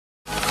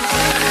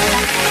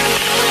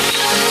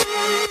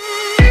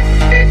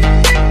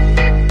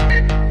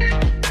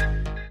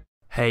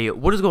Hey,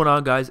 what is going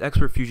on, guys?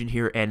 Xpertfusion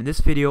here, and in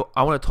this video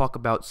I want to talk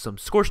about some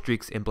score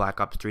streaks in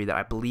Black Ops 3 that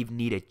I believe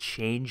need a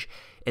change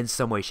in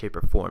some way, shape,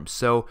 or form.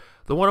 So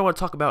the one I want to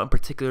talk about in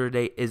particular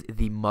today is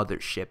the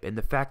Mothership, and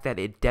the fact that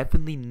it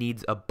definitely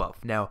needs a buff.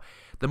 Now,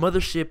 the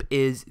Mothership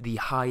is the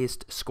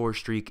highest score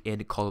streak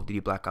in Call of Duty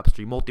Black Ops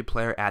 3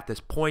 multiplayer at this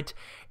point,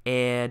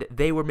 and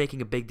they were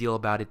making a big deal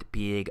about it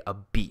being a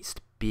beast,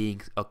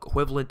 being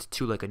equivalent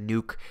to like a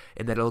nuke,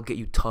 and that it'll get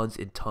you tons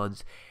and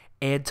tons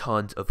and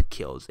tons of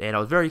kills, and I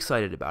was very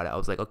excited about it. I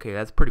was like, okay,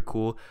 that's pretty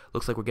cool.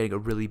 Looks like we're getting a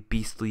really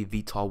beastly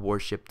VTOL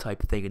warship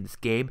type thing in this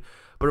game,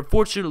 but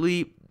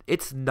unfortunately,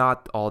 it's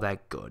not all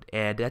that good,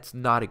 and that's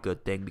not a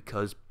good thing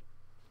because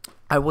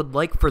I would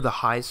like for the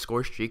high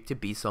score streak to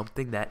be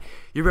something that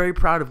you're very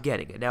proud of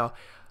getting. And now,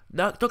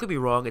 don't get me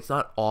wrong, it's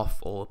not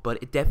awful,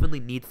 but it definitely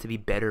needs to be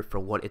better for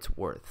what it's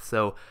worth.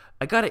 So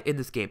I got it in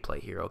this gameplay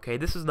here, okay?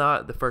 This is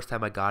not the first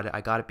time I got it.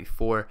 I got it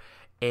before,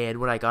 and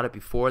when I got it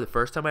before, the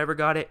first time I ever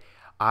got it,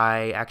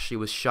 I actually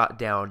was shot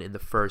down in the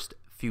first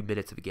few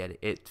minutes of getting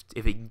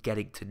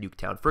to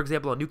Nuketown. For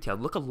example, on Nuketown,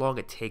 look how long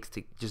it takes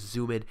to just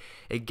zoom in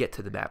and get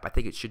to the map. I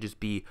think it should just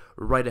be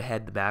right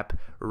ahead the map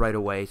right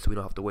away, so we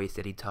don't have to waste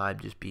any time.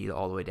 Just be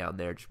all the way down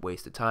there, just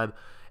waste the time.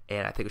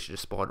 And I think it should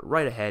just spawn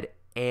right ahead.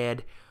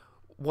 And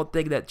one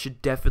thing that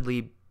should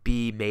definitely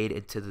be made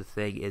into the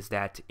thing is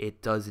that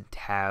it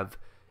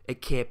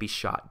can't be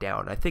shot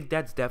down. I think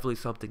that's definitely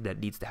something that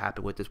needs to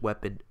happen with this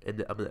weapon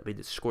and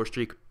this score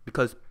streak,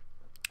 because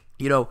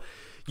you know,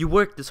 you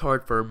work this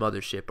hard for a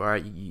Mothership, all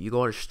right? You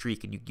go on a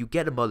streak and you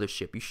get a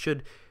Mothership.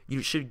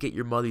 You should get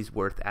your money's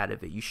worth out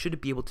of it. You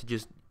shouldn't be able to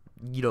just,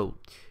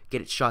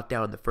 get it shot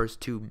down in the first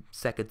 2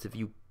 seconds if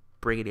you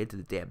bring it into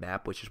the damn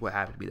map, which is what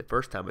happened to me the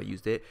first time I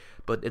used it.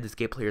 But in this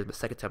gameplay here, the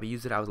second time I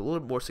used it, I was a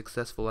little more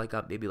successful. I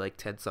got maybe like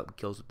 10-something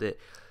kills with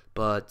it,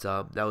 but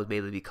that was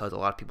mainly because a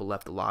lot of people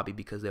left the lobby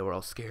because they were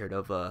all scared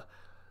of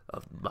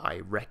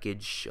my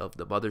wreckage of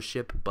the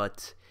Mothership.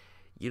 But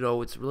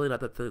it's really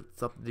not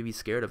something to be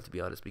scared of, to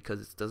be honest,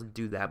 because it doesn't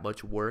do that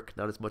much work,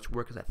 not as much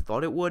work as I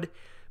thought it would.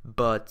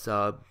 But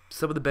some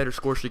of the better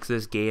score streaks in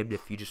this game,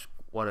 if you just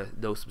want to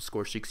know some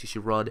score streaks, you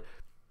should run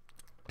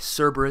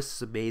Cerberus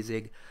is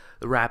amazing,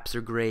 the Raps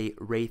are great,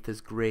 Wraith is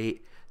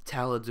great,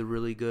 Talon's a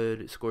really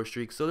good score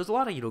streak. So there's a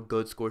lot of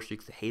good score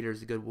streaks. The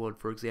Hater's a good one,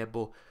 for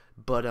example.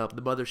 But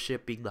the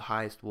Mothership being the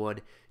highest one,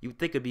 you would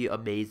think it'd be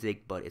amazing,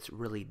 but it's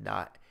really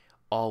not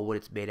all what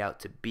it's made out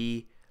to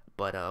be.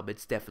 But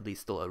it's definitely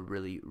still a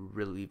really,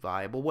 really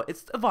viable.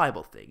 It's a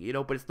viable thing,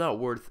 but it's not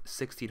worth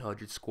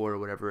 1,600 score or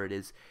whatever it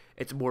is.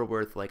 It's more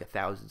worth like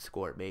 1,000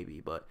 score maybe.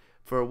 But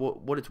for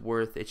what it's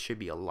worth, it should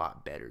be a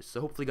lot better.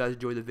 So hopefully, you guys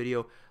enjoyed the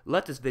video.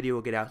 Let this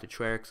video get out to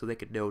Treyarch so they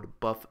can know to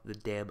buff the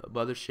damn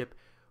Mothership.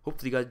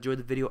 Hopefully, you guys enjoyed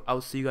the video. I'll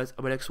see you guys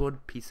on my next one.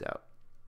 Peace out.